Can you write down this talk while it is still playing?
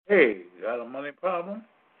Hey, got a money problem?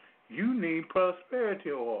 You need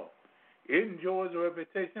prosperity oil. It enjoys a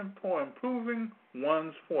reputation for improving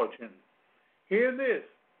one's fortune. Hear this.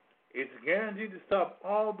 It's guaranteed to stop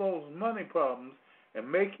all those money problems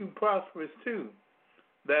and make you prosperous too.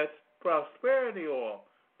 That's prosperity oil.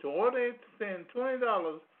 To order it, send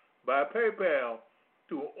 $20 by PayPal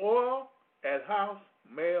to oil at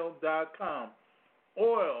housemail.com.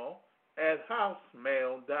 Oil at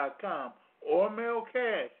housemail.com or mail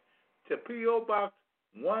cash to P.O. Box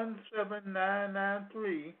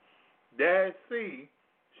 17993 C,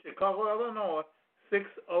 Chicago, Illinois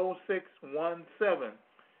 60617.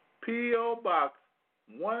 P.O. Box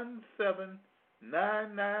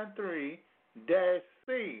 17993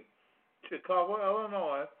 C, Chicago,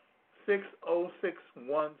 Illinois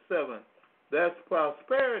 60617. That's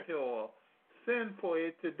prosperity oil. Send for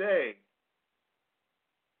it today.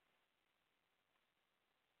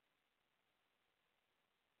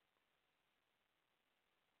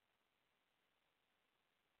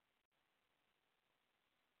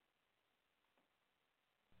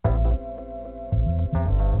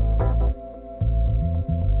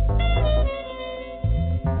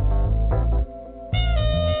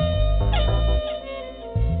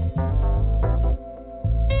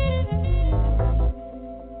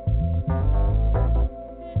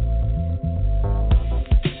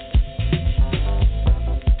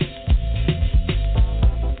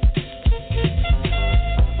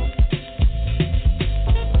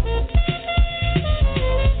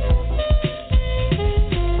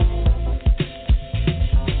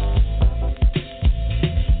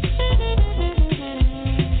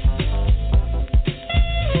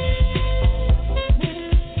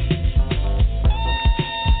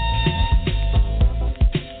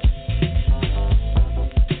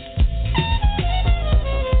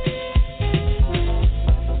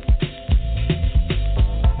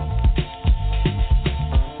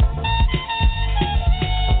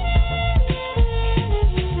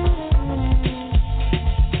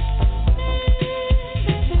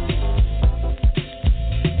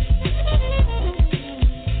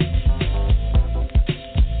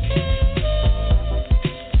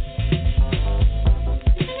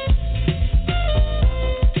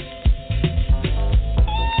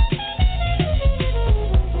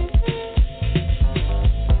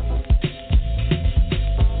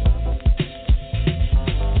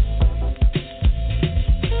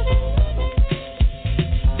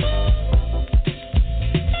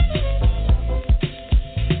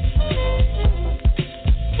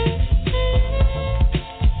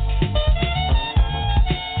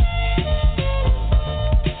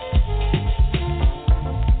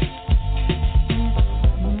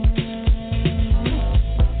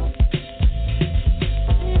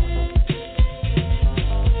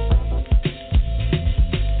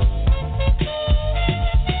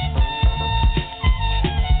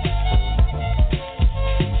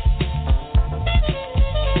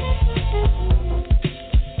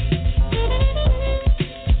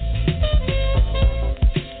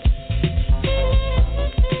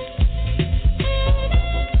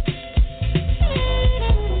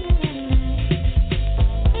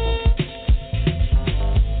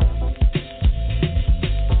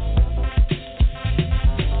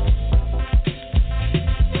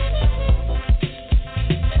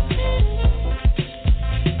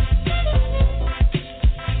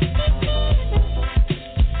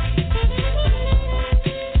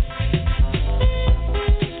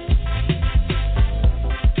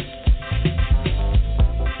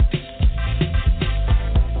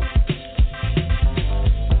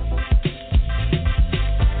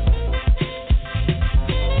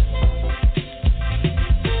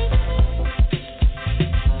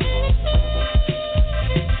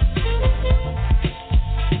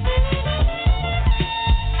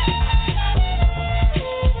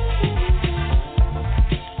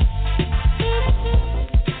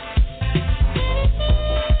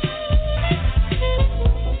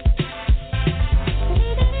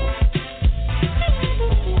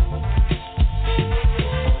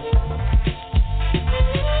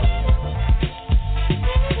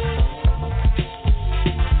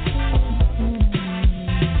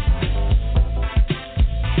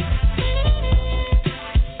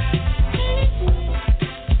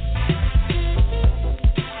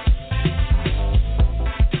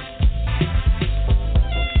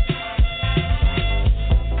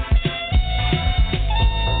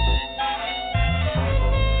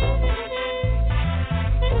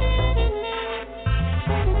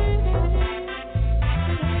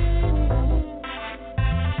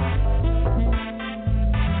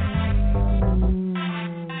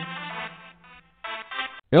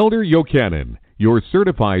 Elder Yochanan, your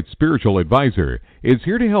certified spiritual advisor, is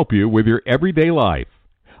here to help you with your everyday life.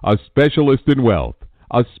 A specialist in wealth,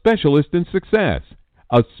 a specialist in success,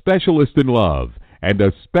 a specialist in love, and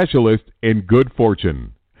a specialist in good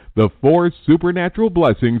fortune. The 4 supernatural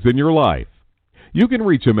blessings in your life. You can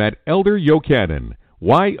reach him at Elder Yochanan,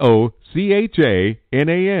 Yochanan,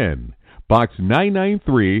 Box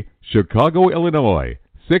 993, Chicago, Illinois,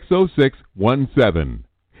 60617.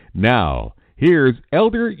 Now, here's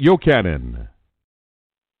Elder Yochanan.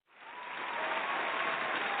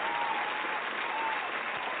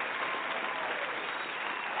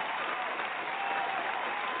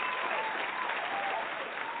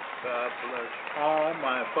 God bless all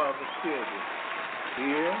my Father's children,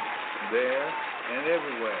 here, there, and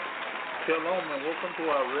everywhere. Shalom and welcome to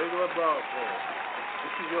our regular broadcast.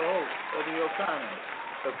 This is your host, Elder Yochanan,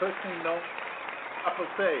 the first thing known, Papa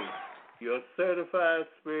Say, your certified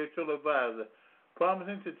spiritual advisor,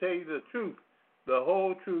 promising to tell you the truth, the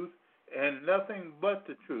whole truth, and nothing but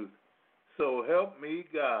the truth. So help me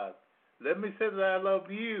God. Let me say that I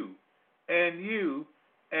love you, and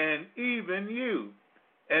even you.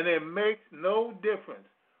 And it makes no difference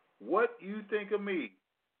what you think of me,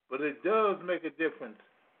 but it does make a difference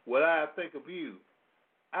what I think of you.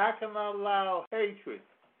 I cannot allow hatred,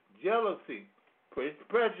 jealousy,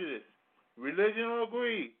 prejudice, religion, or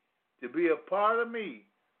greed to be a part of me,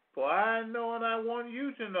 for I know and I want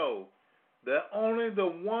you to know that only the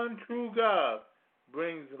one true God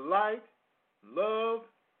brings light, love,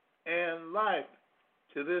 and life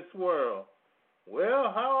to this world.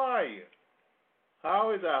 Well, how are you?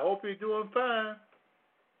 How is it? I hope you're doing fine.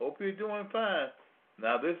 Hope you're doing fine.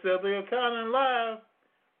 Now, this is Elder Yochanan Live.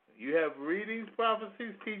 You have readings,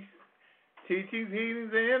 prophecies, teachings,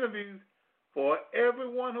 healings, and interviews for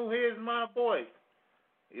everyone who hears my voice.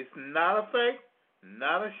 It's not a fake,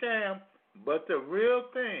 not a sham, but the real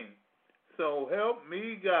thing. So help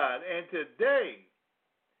me God. And today,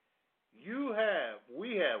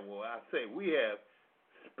 we have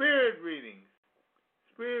spirit readings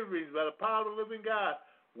by the power of the living God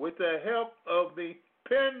with the help of the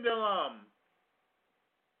pendulum.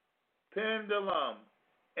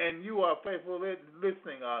 And you are faithful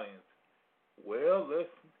listening audience. Well, let's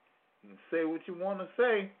say what you want to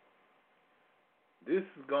say. This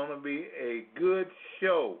is going to be a good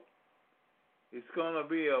show. It's going to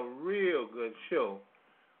be a real good show.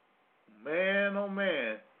 Man, oh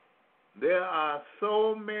man, there are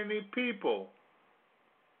so many people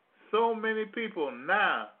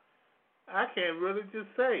now. I can't really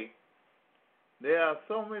just say. There are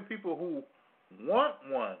so many people who want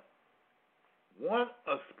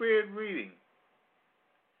a spirit reading.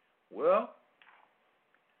 Well,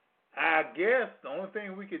 I guess the only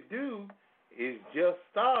thing we could do is just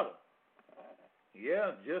start them.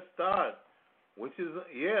 Yeah, just start.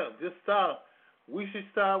 Just start. We should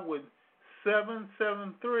start with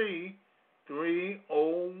 773-301.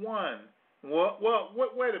 Well,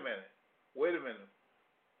 wait a minute.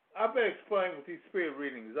 I better explain what these spirit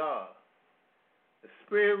readings are. The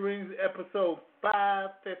spirit readings, episode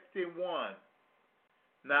 551.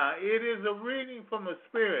 Now, it is a reading from the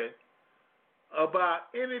Spirit about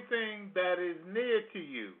anything that is near to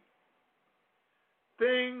you.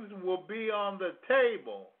 Things will be on the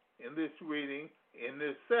table in this reading, in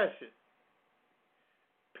this session.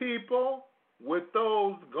 People with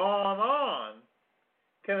those gone on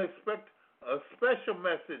can expect a special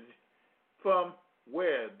message from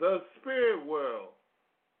where? The spirit world.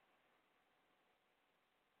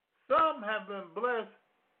 Some have been blessed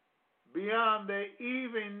beyond their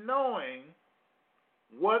even knowing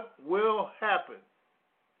what will happen.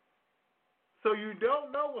 So you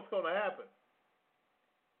don't know what's going to happen.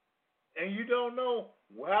 And you don't know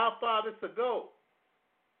how far this will go.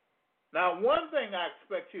 Now, one thing I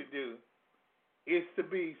expect you to do is to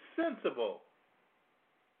be sensible.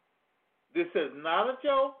 This is not a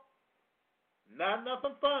joke, not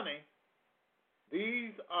nothing funny.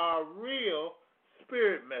 These are real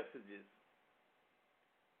spirit messages.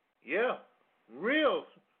 Yeah, real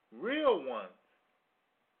ones.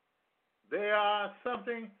 They are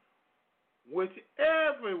something which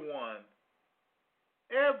everyone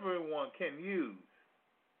can use.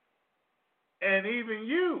 And even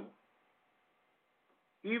you.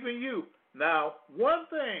 Now, one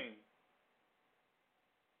thing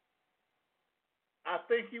I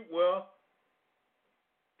think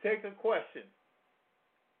take a question.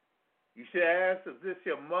 You should ask, is this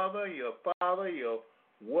your mother, your father, your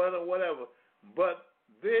whatever? But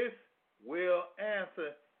this will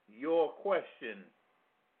answer your question.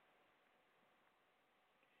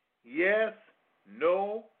 Yes,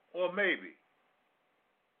 no, or maybe.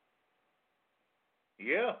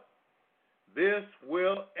 Yeah, this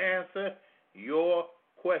will answer your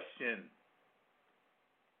question.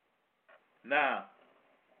 Now,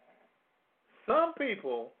 some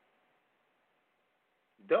people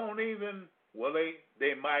don't even, well,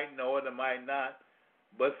 they might know it, they might not,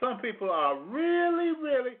 but some people are really,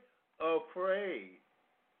 really afraid.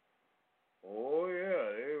 Oh,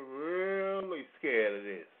 yeah, they're really scared of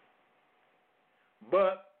this.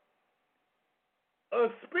 But a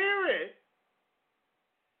spirit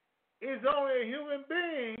is only a human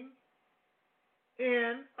being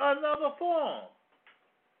in another form.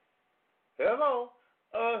 Hello?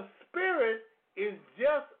 A spirit is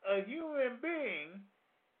just a human being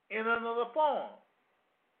in another form.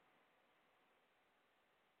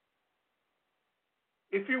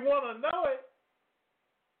 If you want to know it,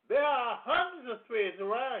 there are hundreds of spirits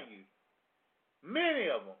around you. Many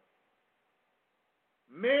of them.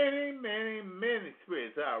 Many, many, many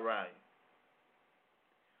spirits are around you.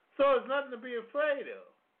 So it's nothing to be afraid of.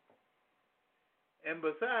 And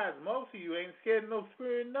besides, most of you ain't scared of no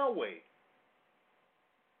spirit no way.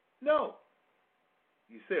 No.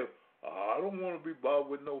 You say, oh, I don't want to be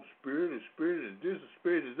bothered with no spirit. A spirit is this, a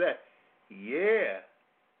spirit is that. Yeah.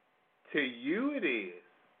 To you it is.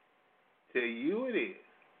 To you it is.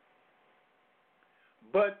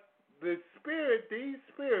 But the spirit, these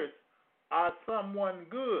spirits are someone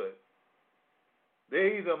good.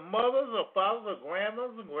 They're either mothers or fathers or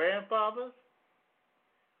grandmothers or grandfathers,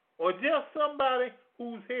 or just somebody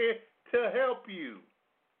who's here to help you.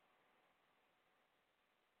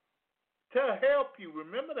 To help you.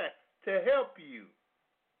 Remember that. To help you.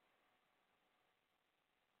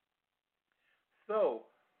 So,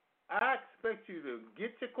 I expect you to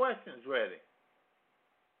get your questions ready.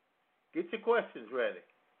 Get your questions ready.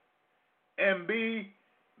 And be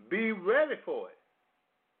ready for it.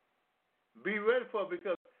 Be ready for it,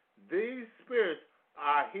 because these spirits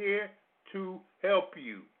are here to help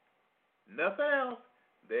you. Nothing else.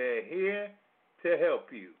 They're here to help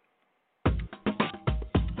you.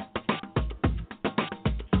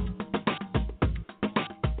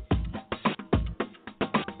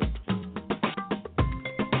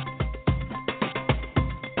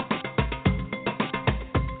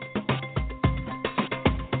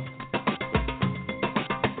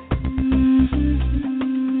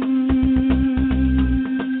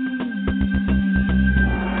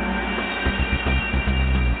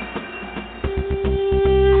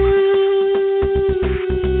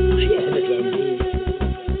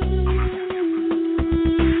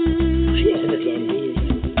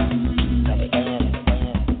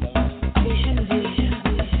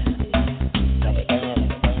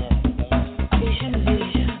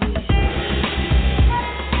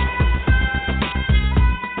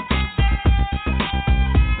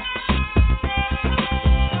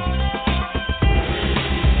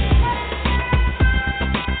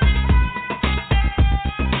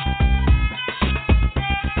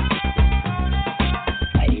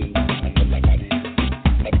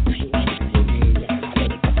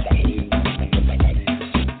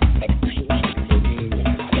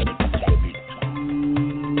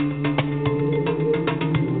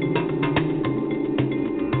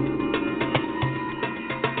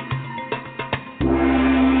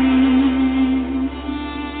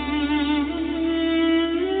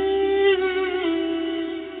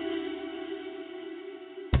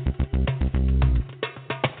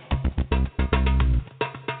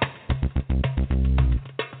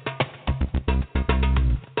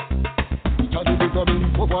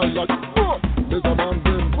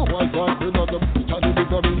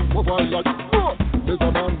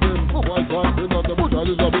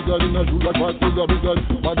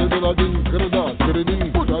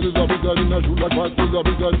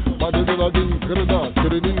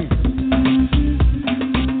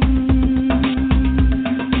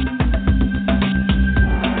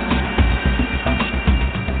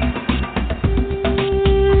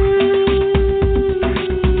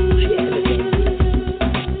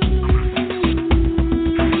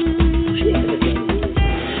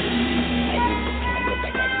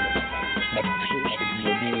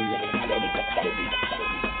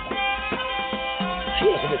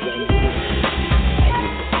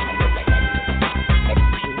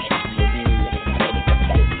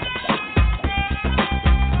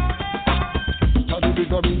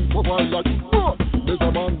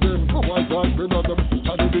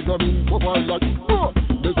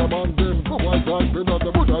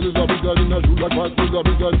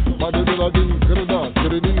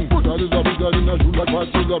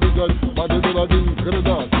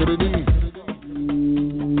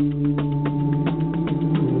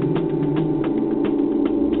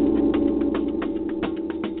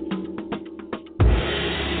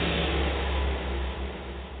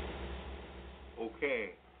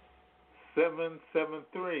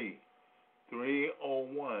 773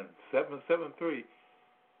 301. 773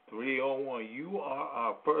 301. You are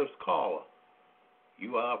our first caller.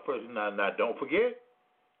 You are our first. Now, don't forget,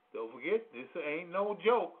 this ain't no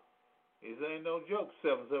joke. This ain't no joke,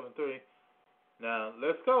 773. Now,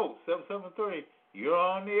 let's go. 773, you're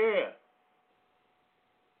on the air.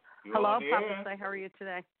 Hello, Papa Say, how are you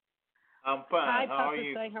today? I'm fine. Hi, how Papa are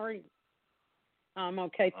you? Say, how are you? I'm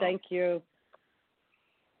okay, thank you.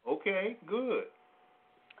 Okay, good.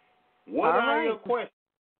 What are your questions?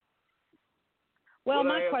 Well,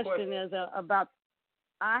 my question is about,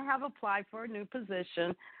 I have applied for a new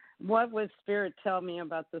position. What would Spirit tell me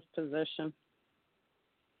about this position?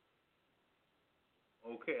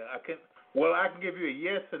 Okay, I can give you a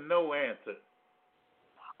yes or no answer.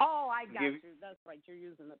 Oh, I got you. That's right. You're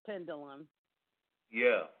using the pendulum.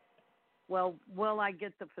 Yeah. Well, will I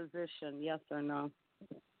get the position, yes or no?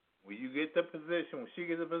 Will you get the position? Will she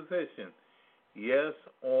get the position? Yes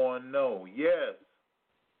or no? Yes.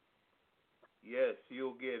 Yes,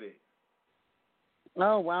 you'll get it.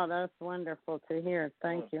 Oh, wow, that's wonderful to hear.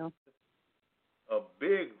 Thank you. A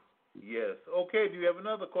big yes. Okay, do you have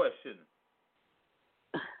another question?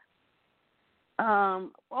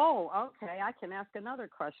 Okay, I can ask another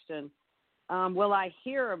question. Will I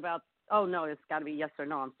hear about, oh, no, it's got to be yes or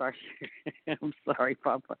no. I'm sorry. I'm sorry,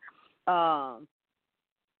 Papa.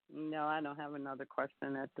 No, I don't have another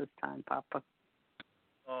question at this time, Papa.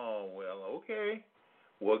 Oh, well, okay.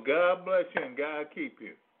 Well, God bless you and God keep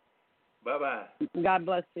you. Bye-bye. God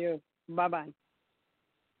bless you. Bye-bye.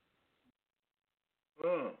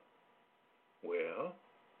 Well,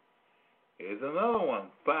 here's another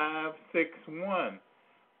one. 561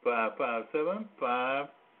 557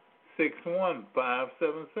 561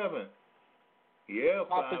 577. Yeah,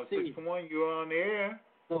 561. You're on the air.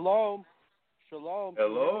 Shalom.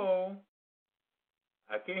 Hello.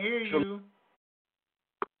 I can hear you.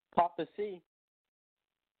 Papa C.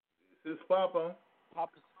 This is Papa.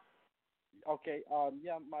 Okay.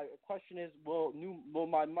 Yeah. My question is, will new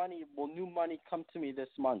money come to me this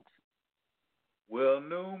month? Will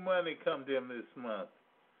new money come to him this month?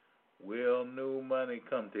 Will new money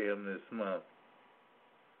come to him this month?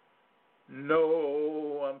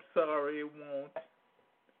 No, I'm sorry, it won't.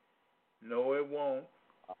 No, it won't.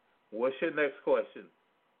 What's your next question?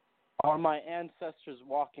 Are my ancestors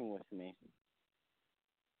walking with me?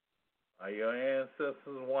 Are your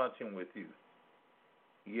ancestors watching with you?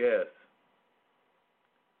 Yes.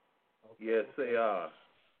 Yes, they are.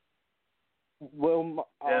 Will my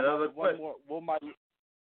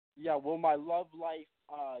love life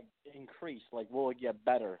increase? Like, will it get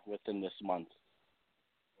better within this month?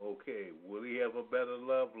 Okay. Will he have a better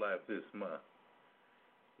love life this month?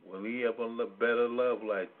 Will he have a better love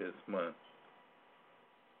life this month?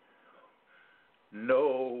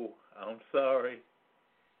 No, I'm sorry.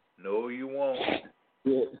 No, you won't.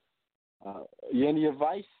 Yeah. Any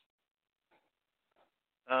advice?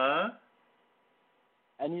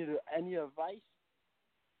 Any advice?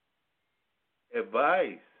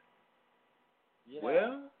 Advice? Yeah.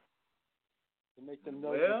 Well, to make them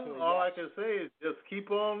know all I can say is just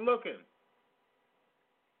keep on looking.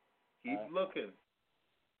 Keep looking.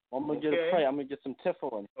 I'm going to get a pray. I'm going to get some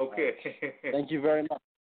Tiflin. Okay. Thank you very much.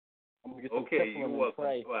 I'm going to get some Tiflin you're and welcome.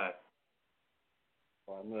 pray. Bye.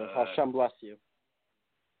 Hashem bless you.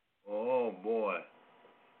 Oh, boy.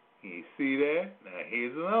 You see that? Now,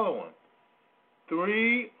 here's another one.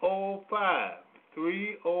 305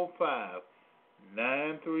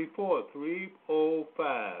 934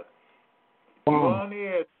 305. You're on the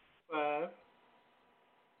air, 5.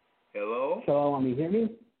 Hello? Shalom, you hear me?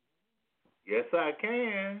 Yes, I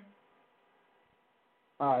can.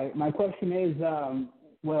 All right. My question is,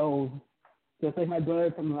 just like my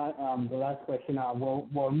brother from the last question,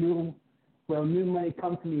 will new money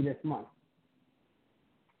come to me this month?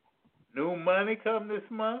 New money come this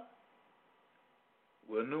month?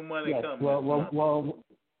 Will new money come this month? Will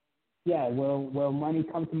money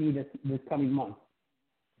come to me this coming month?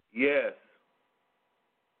 Yes.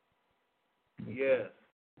 Yes.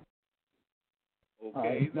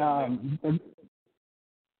 Okay.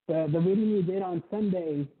 The reading you did on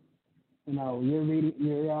Sunday,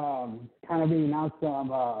 you're kind of reading out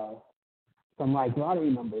some like lottery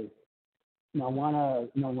numbers. Wanna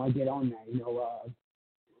get on that.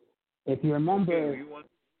 If you remember. Okay,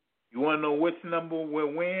 you want to know which number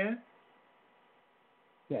will win?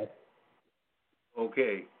 Yes.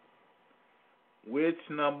 Okay. Which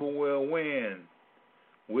number will win?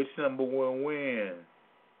 Which number will win?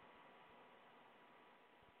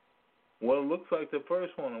 Well, it looks like the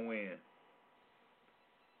first one will win.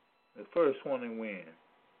 The first one will win.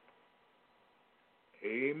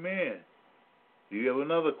 Amen. Do you have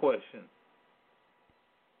another question?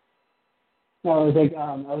 No, I was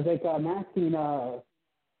I'm asking,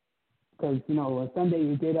 because on Sunday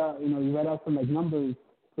you did, you read out some like numbers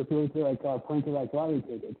for people to like point to like lottery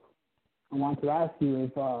tickets. I want to ask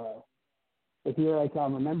you if you like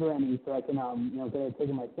remember any, so I can get a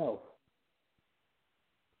ticket myself.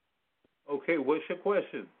 Okay, what's your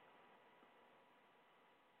question?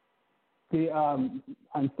 See, on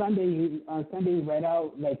Sunday you read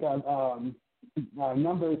out like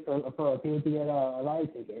numbers for people to get a lottery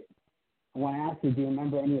ticket. I want to ask you, do you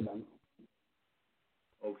remember any of them?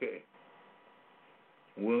 Okay.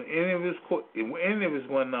 Will any of his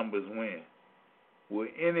one numbers win? Will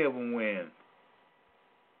any of them win?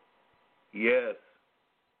 Yes.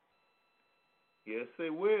 Yes, they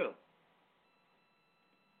will.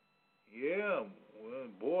 Yeah. Well,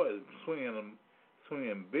 boy, swinging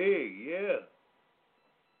big. Yeah.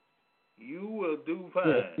 You will do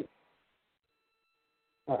fine. Yes.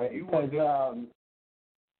 All right.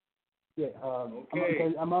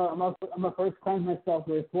 Okay. I'm a first cleanse myself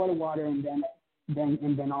with water and then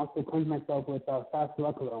also cleanse myself with fast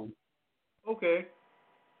alone. Okay.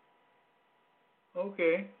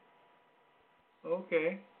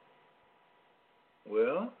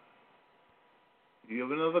 Well, do you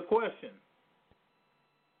have another question?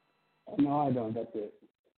 No, I don't. That's it.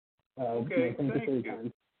 Okay, thank you for your you.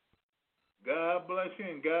 time. God bless you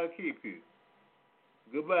and God keep you.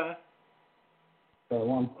 Goodbye.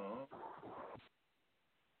 One.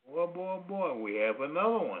 Boy, we have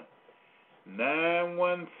another one.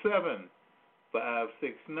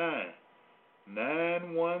 917-569.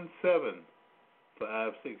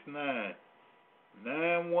 917-569.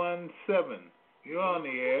 917. You're on the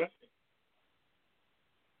air.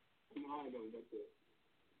 No, I don't. That's it.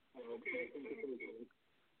 Okay.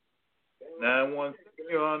 917.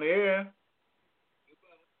 You're on the air.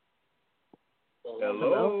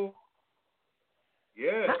 Hello.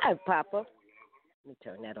 Yes. Hi, Papa. Let me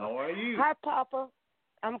turn that on. How are you? Hi, Papa.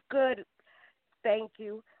 I'm good. Thank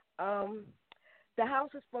you. The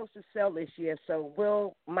house is supposed to sell this year, so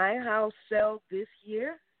will my house sell this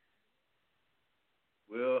year?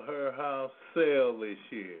 Will her house sell this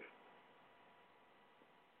year?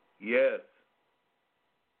 Yes.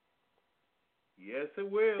 Yes,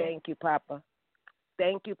 it will. Thank you, Papa.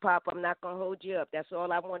 Thank you, Papa. I'm not going to hold you up. That's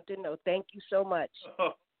all I want to know. Thank you so much.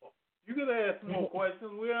 You can ask more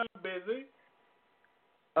questions. We are busy.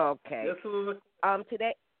 Okay. Yes,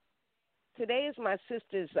 today is my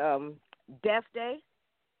sister's death day.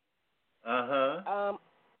 Uh-huh.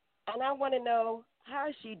 And I want to know, how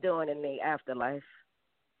is she doing in the afterlife?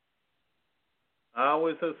 How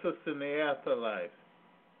is her sister in the afterlife?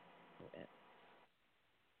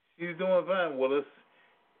 She's doing fine. Well,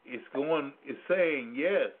 it's saying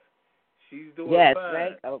yes. She's doing fine. Yes,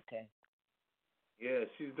 right? Okay. Yeah,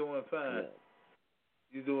 she's doing fine. Good.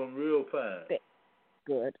 She's doing real fine.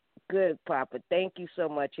 Good. Good, Papa. Thank you so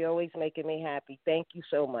much. You're always making me happy. Thank you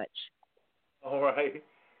so much. All right.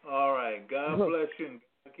 God bless you and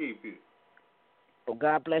God keep you. Well,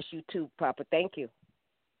 God bless you too, Papa. Thank you.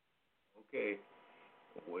 Okay.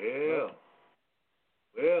 Well,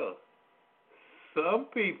 some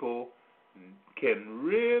people can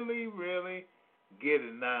really, really get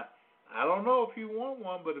it. Now, I don't know if you want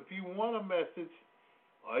one, but if you want a message,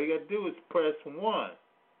 all you got to do is press 1.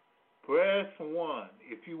 Press 1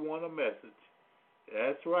 if you want a message.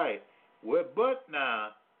 That's right. But now,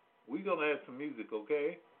 we're going to have some music,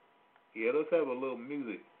 okay? Yeah, let's have a little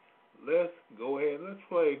music. Let's go ahead. Let's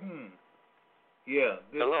play, Yeah.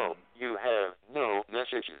 Hello, one. you have no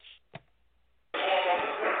messages.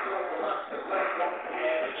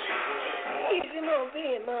 Easy on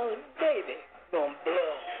being my baby. Gonna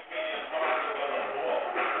blow.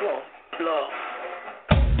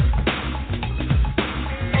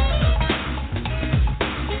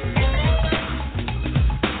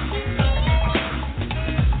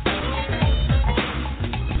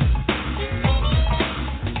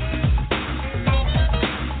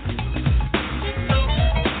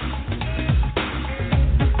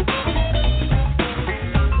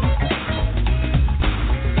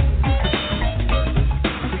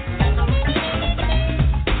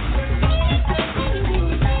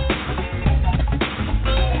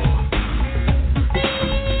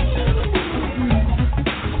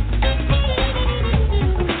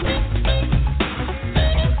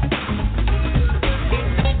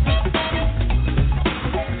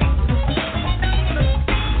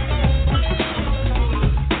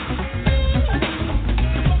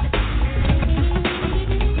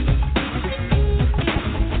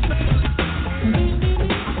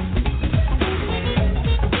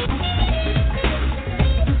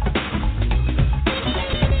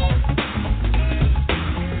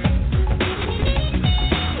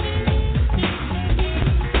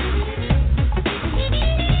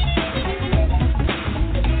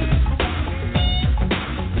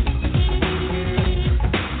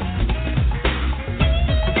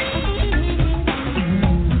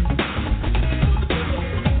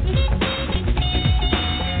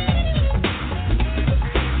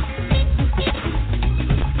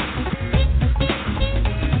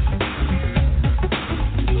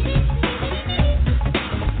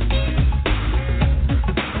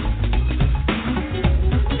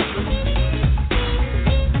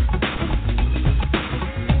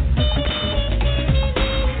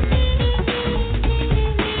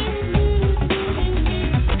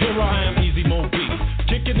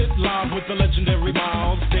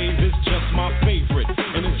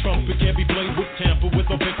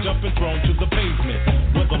 microphone thrown to the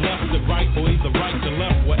pavement. Whether left to right or either right to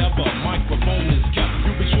left, wherever a microphone is kept,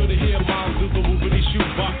 you be sure to hear Miles do the woobity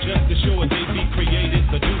shoe-bop just to show it they be created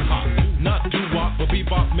the do-hop. Not do-wop, but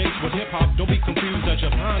bebop mixed with hip-hop. Don't be confused that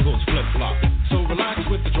your behind goes flip-flop. So relax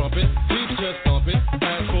with the trumpet, please just thump it.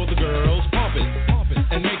 As for the girls, pump it,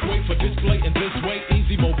 and make way for display in this way.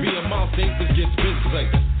 Easy Mobile Miles Davis gets busy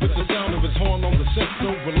with the sound of his horn on the set.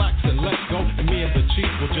 So relax and let go, and me and the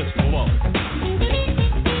chief will just blow.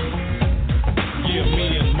 Yeah,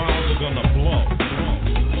 me and Miles are gonna blow.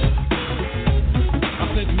 I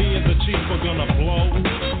said me and the chief are gonna blow.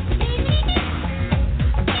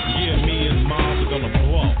 Yeah, me and Miles are gonna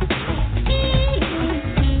blow.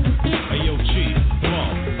 Hey, yo, chief, blow.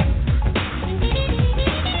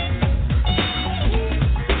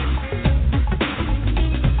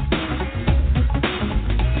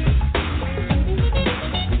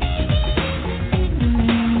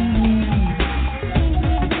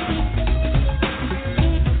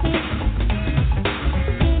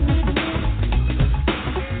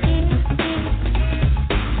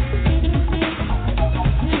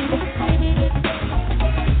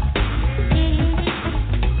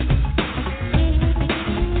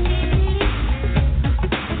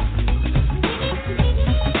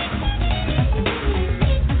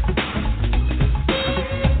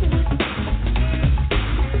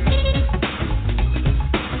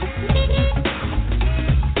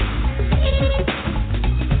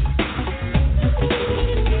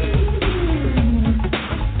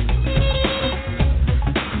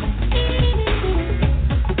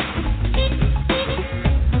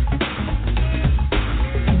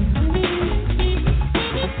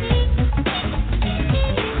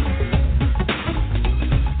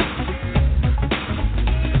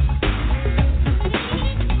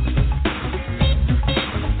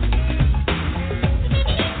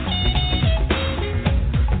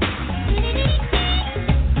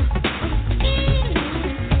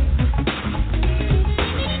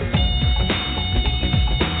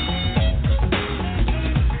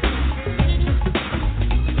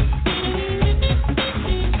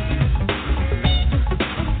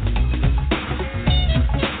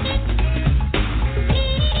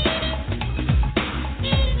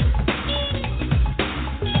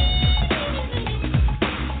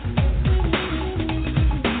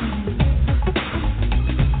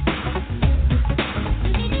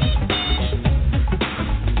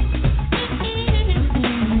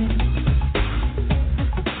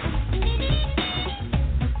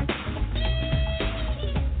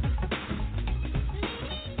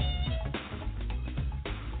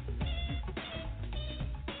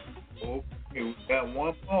 Got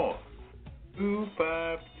one more.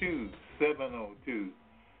 252-702.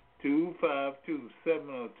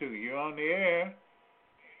 252-702. You're on the air.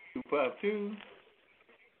 252.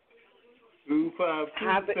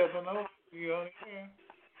 252-702. You're on the air.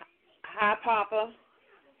 Hi, Papa.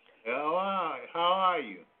 How are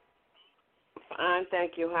you? Fine,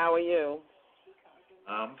 thank you. How are you?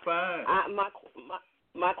 I'm fine.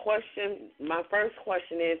 My first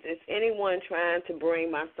question is anyone trying to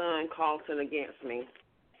bring my son Carlton against me?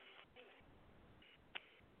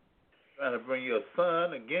 Trying to bring your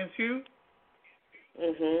son against you?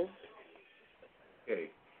 Mhm.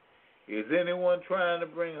 Okay. Is anyone trying to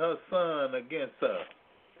bring her son against her?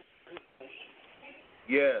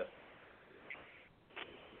 Yes.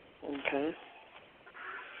 Okay.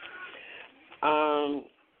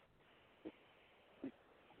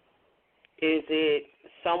 Is it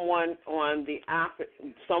someone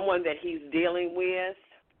someone that he's dealing with?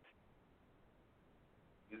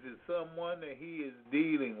 Is it someone that he is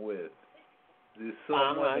dealing with? Is it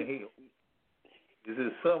someone that he? Is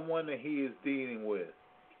it someone that he is dealing with?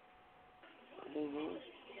 Mhm.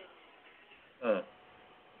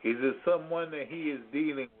 Is it someone that he is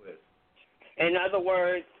dealing with? In other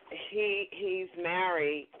words, he's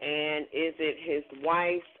married, and is it his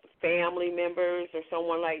wife's family members or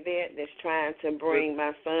someone like that that's trying to bring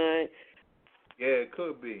my son? Yeah, it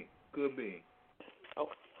could be. Could be.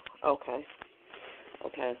 Okay.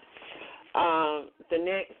 The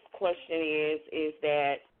next question is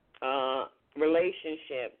that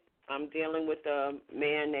relationship. I'm dealing with a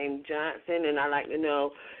man named Johnson, and I'd like to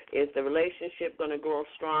know, is the relationship going to grow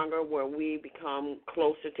stronger where we become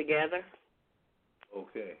closer together?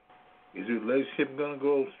 Okay. Is the relationship going to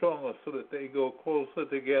grow stronger so that they go closer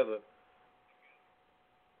together?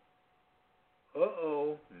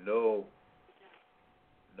 Uh-oh. No.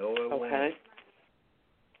 No, it won't.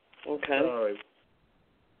 Okay. Sorry.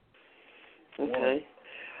 Okay.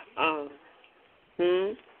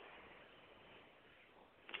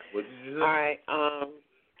 What did you say? All right.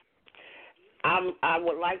 I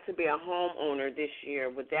would like to be a homeowner this year.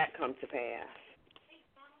 Would that come to pass?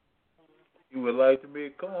 You would like to be a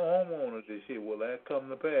homeowner this year. Will that come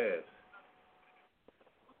to pass?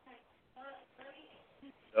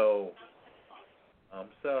 No. I'm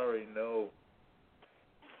sorry, no.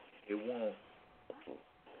 It won't.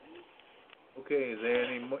 Okay, is there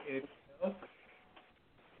anything else?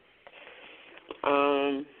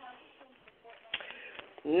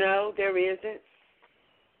 No, there isn't.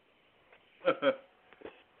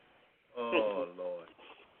 Oh, Lord.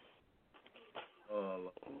 Oh,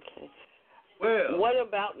 Lord. Okay. Well. What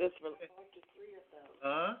about this?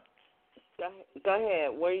 Huh? Go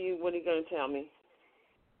ahead. What are you going to tell me?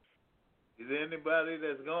 Is there anybody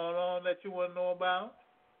that's going on that you want to know about?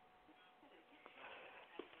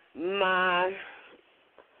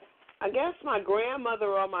 I guess my grandmother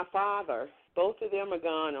or my father. Both of them are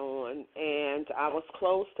gone on, and I was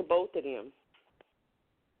close to both of them.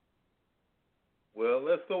 Well,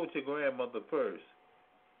 let's go with your grandmother first.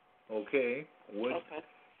 Okay. Okay.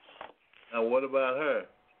 Now, what about her?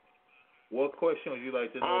 What question would you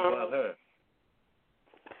like to know about her?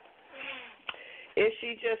 Is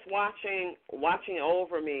she just watching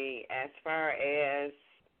over me as far as,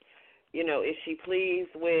 is she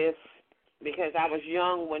pleased with, because I was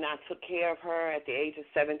young when I took care of her at the age of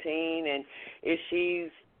 17, and is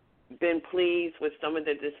she's been pleased with some of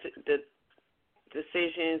the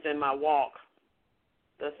decisions in my walk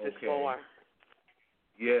thus far?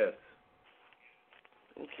 Yes.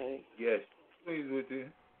 Okay. Yes, she's pleased with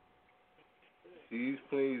you. She's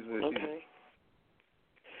pleased with you.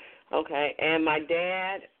 Okay, and my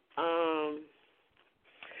dad,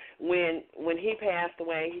 when he passed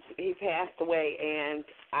away, and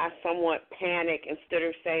I somewhat panicked instead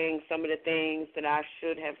of saying some of the things that I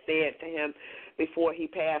should have said to him before he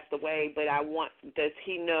passed away. But does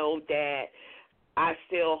he know that I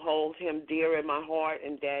still hold him dear in my heart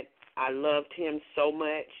and that I loved him so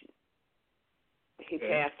much? He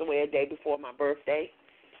passed away a day before my birthday.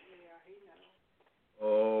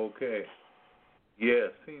 Okay.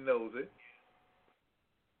 Yes, he knows it.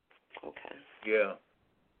 Okay. Yeah.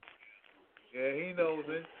 Yeah, he knows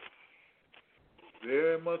it.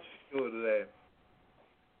 Very much sure of that.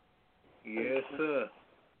 Yes, sir.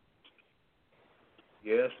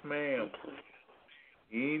 Yes, ma'am.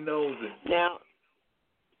 He knows it. Now,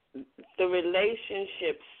 the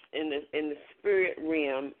relationships in the spirit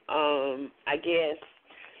realm, I guess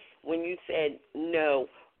when you said no,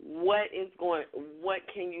 what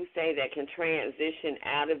can you say that can transition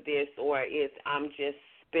out of this, or is I'm just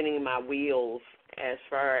spinning my wheels as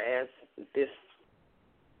far as this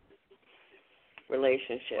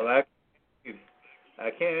relationship? Well, I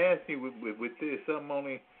can't answer you with this.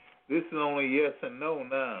 This is only yes and no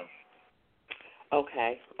now.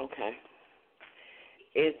 Okay.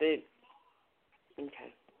 Is it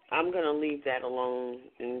okay? I'm going to leave that alone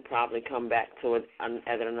and probably come back to it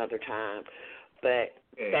at another time. But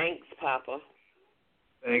thanks, Papa.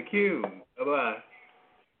 Thank you. Bye-bye.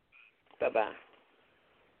 Bye-bye.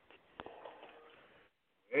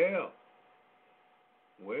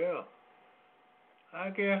 Well, I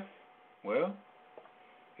guess,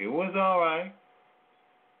 it was all right.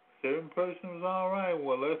 Certain person was all right.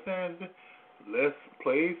 Well, let's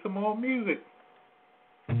play some more music.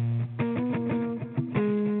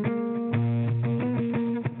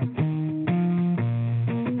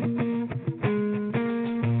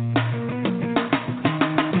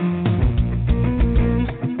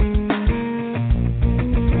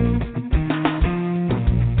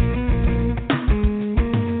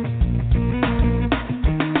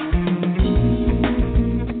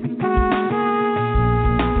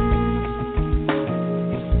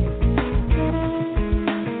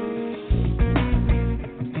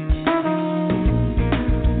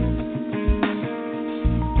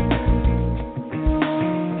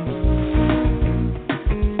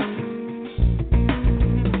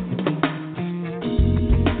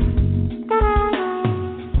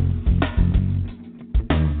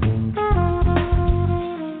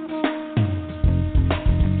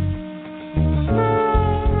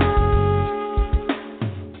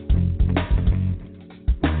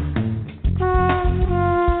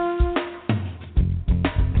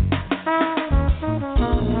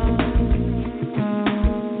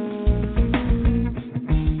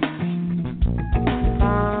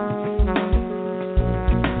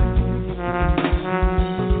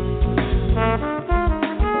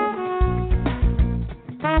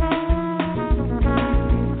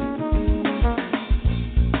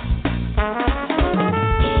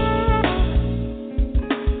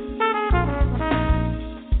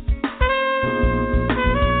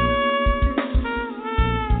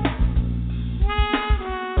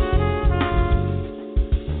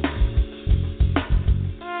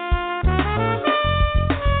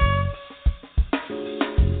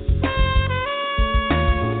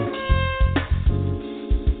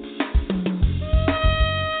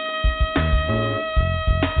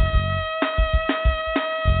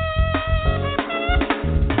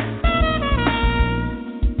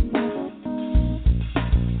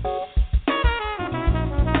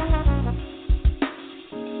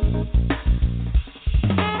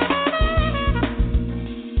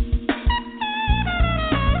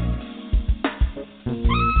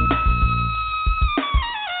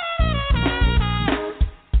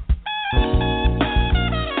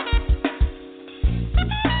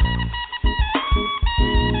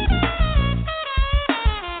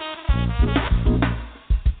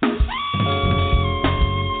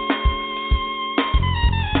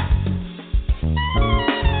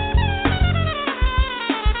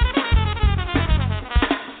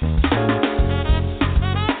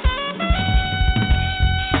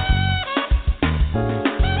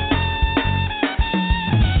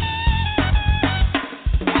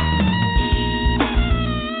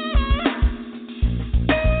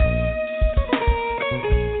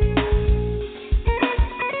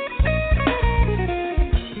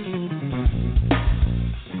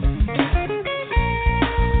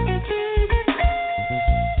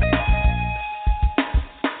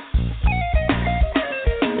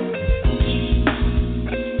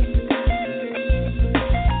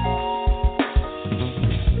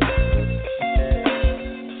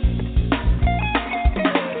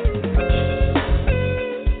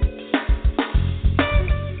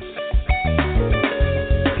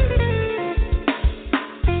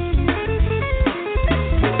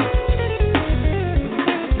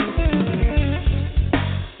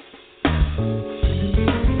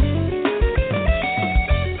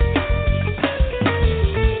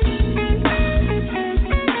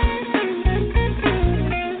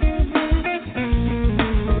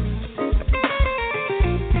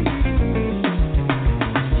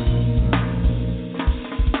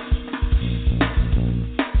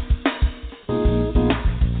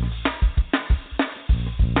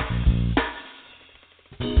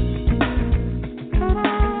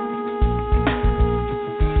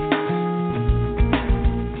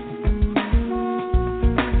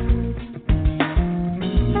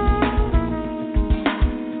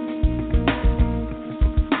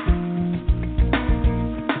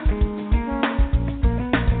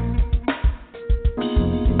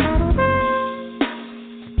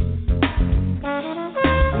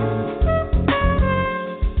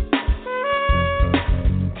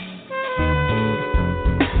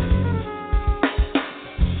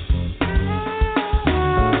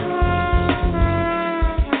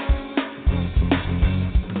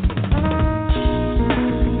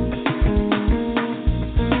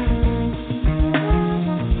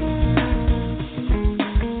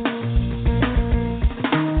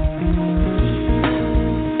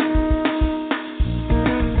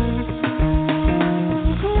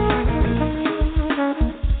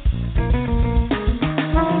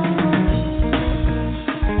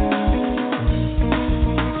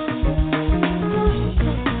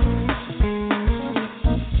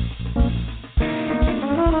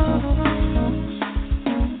 Here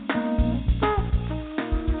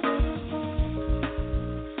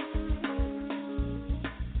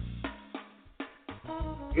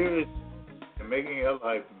is making your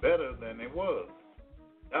life better than it was.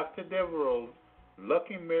 Dr. Devereaux's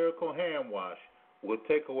Lucky Miracle Hand Wash will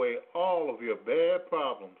take away all of your bad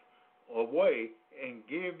problems away and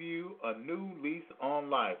give you a new lease on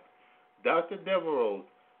life. Dr. Devereaux's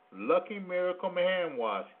Lucky Miracle Hand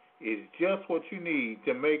Wash is just what you need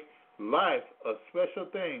to make life a special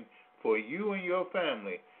thing for you and your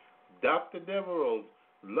family. Dr. Devereaux's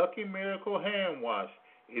Lucky Miracle Hand Wash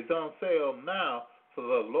is on sale now for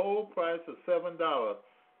the low price of $7.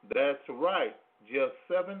 That's right, just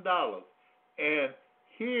 $7. And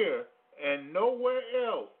here and nowhere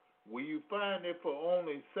else will you find it for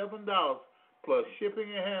only $7 plus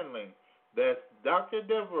shipping and handling. That's Dr.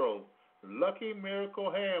 Devereaux's Lucky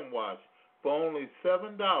Miracle Hand Wash for only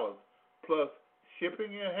 $7 plus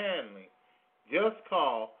shipping and handling. Just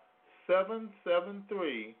call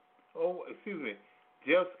 773,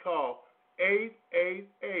 just call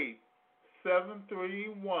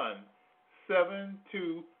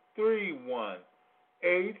 888-731-7231.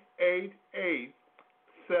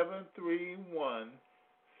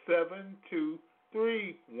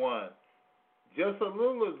 888-731-7231. Just a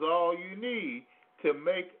little is all you need to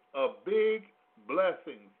make a big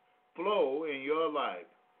blessing flow in your life.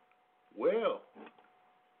 Well,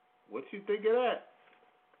 what you think of that?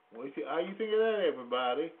 How you think of that,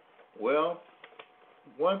 everybody? Well,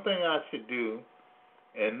 one thing I should do,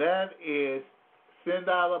 and that is send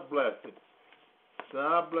out a blessing. Send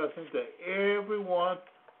out a blessing to everyone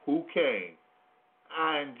who came.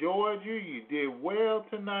 I enjoyed you. You did well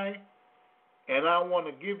tonight, and I want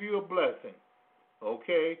to give you a blessing.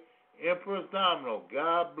 Okay? Empress Domino,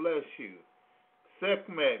 God bless you.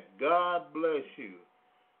 Sekhmet, God bless you.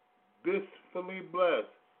 Blissfully Blessed,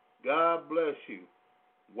 God bless you.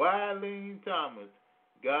 Wileen Thomas,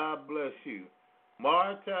 God bless you.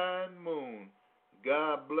 Martine Moon,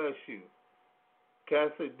 God bless you.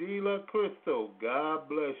 Casadilla Crystal, God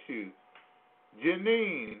bless you.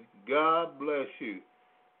 Janine, God bless you.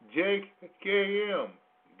 Jake KM,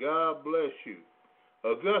 God bless you.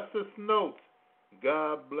 Augustus Notes,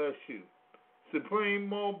 God bless you. Supreme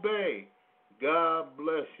Mobay, God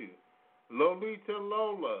bless you. Lolita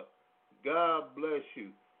Lola, God bless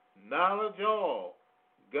you. Knowledge All,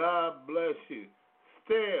 God bless you.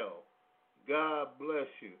 Stell, God bless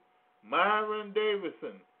you. Myron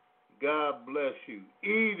Davison, God bless you.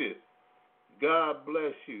 Edith, God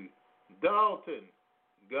bless you. Dalton,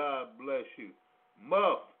 God bless you.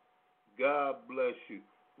 Muff, God bless you.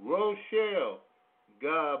 Rochelle,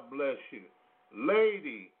 God bless you.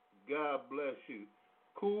 Lady, God bless you.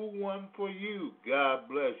 Cool One for You, God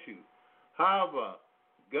bless you. Hava,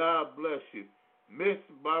 God bless you. Miss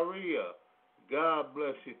Maria, God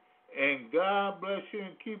bless you. And God bless you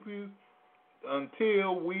and keep you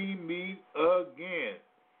until we meet again.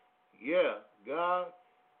 Yeah, God,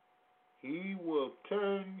 He will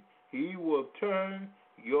turn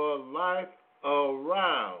your life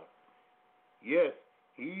around. Yes,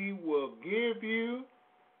 He will give you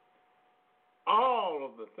all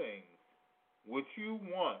of the things which you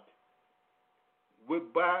want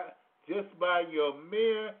just by your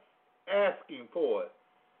mere asking for it.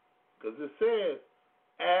 Because it says,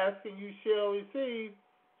 asking you shall receive,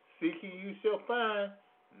 seeking you shall find,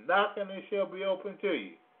 knocking it shall be open to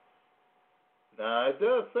you. Now, it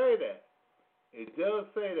does say that. It does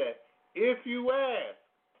say that. If you ask,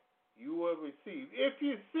 you will receive. If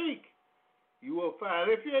you seek, you will find.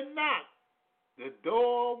 If you knock, the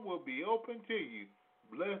door will be open to you.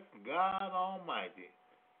 Bless God Almighty.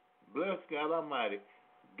 Bless God Almighty.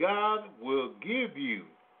 God will give you.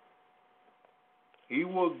 He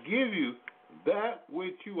will give you that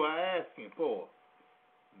which you are asking for.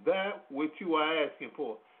 That which you are asking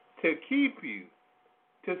for. To keep you.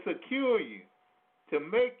 To secure you. To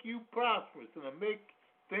make you prosperous and to make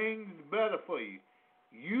things better for you.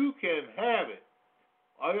 You can have it.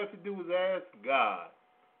 All you have to do is ask God.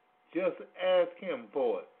 Just ask Him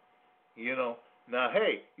for it. You know. Now,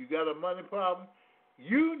 hey, you got a money problem?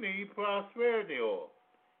 You need prosperity oil.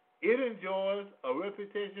 It enjoys a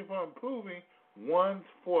reputation for improving one's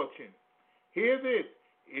fortune. Hear this.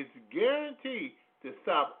 It's guaranteed to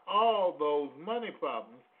stop all those money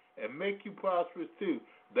problems and make you prosperous too.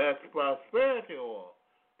 That's prosperity oil.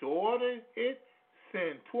 To order it,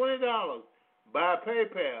 send $20 by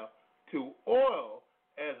PayPal to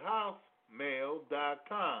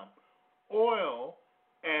oil@housemail.com.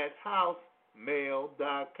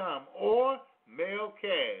 Oil@housemail.com or mail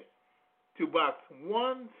cash to Box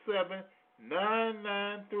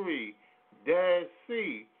 17993,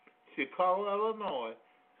 C, Chicago, Illinois,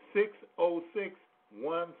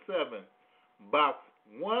 60617. Box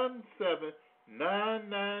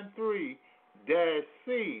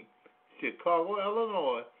 17993-C, Chicago,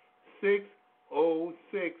 Illinois,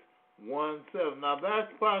 60617. Now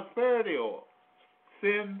that's prosperity oil.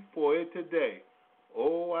 Send for it today.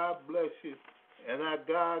 Oh, I bless you, and I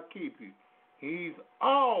God keep you. He's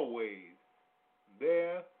always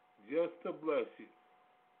there just to bless you.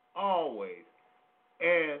 Always.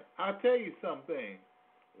 And I tell you something.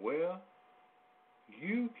 Well,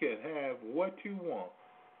 you can have what you want.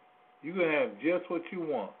 You can have just what you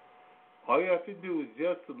want. All you have to do is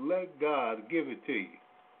just to let God give it to you.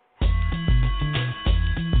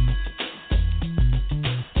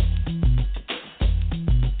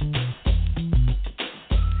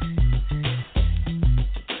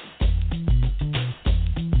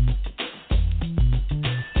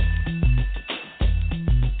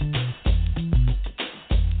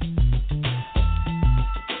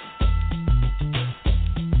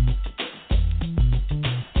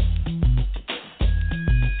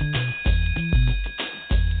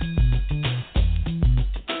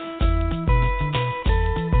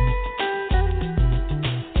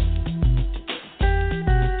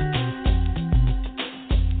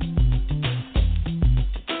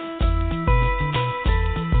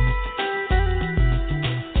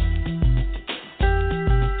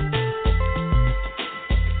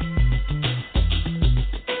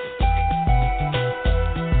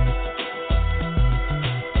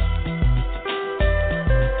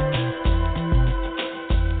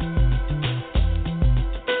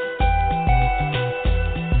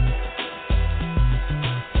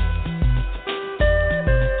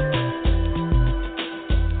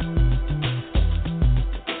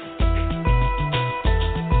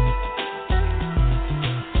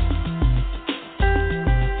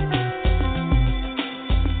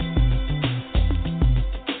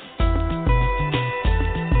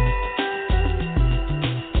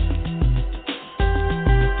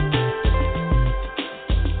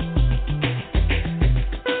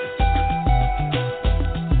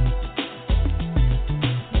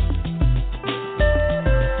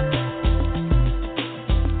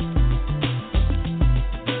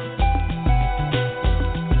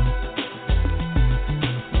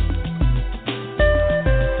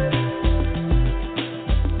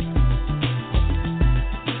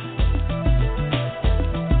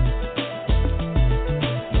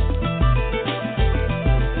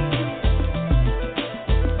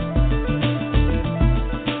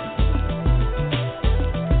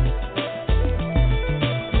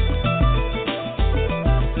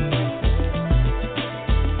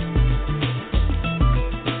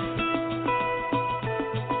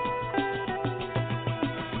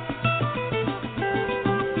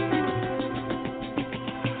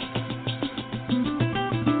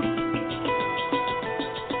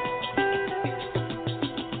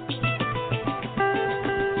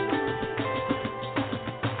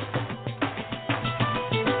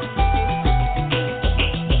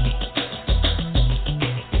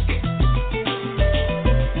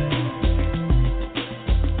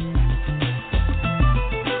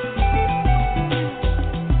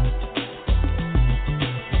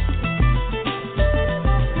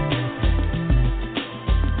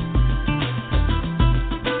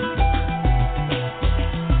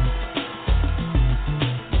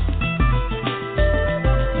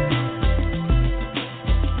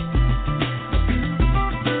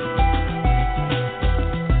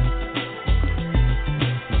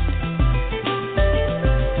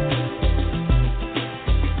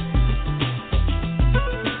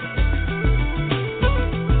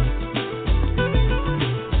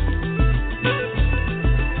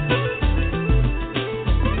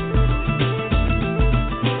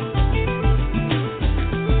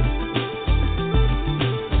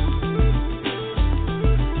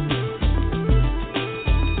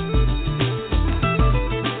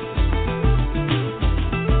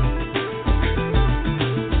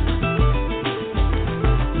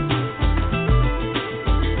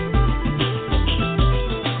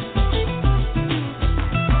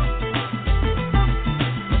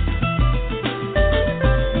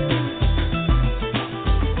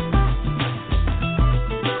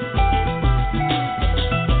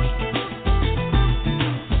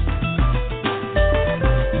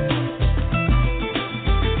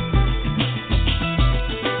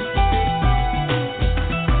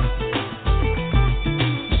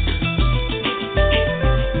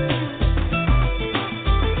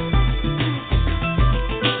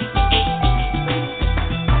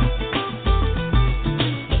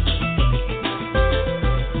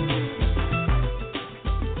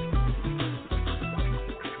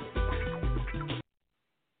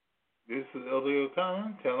 Brother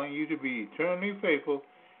O'Connor, telling you to be eternally faithful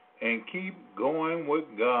and keep going with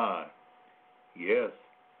God. Yes.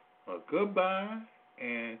 Goodbye,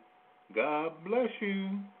 and God bless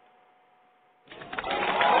you.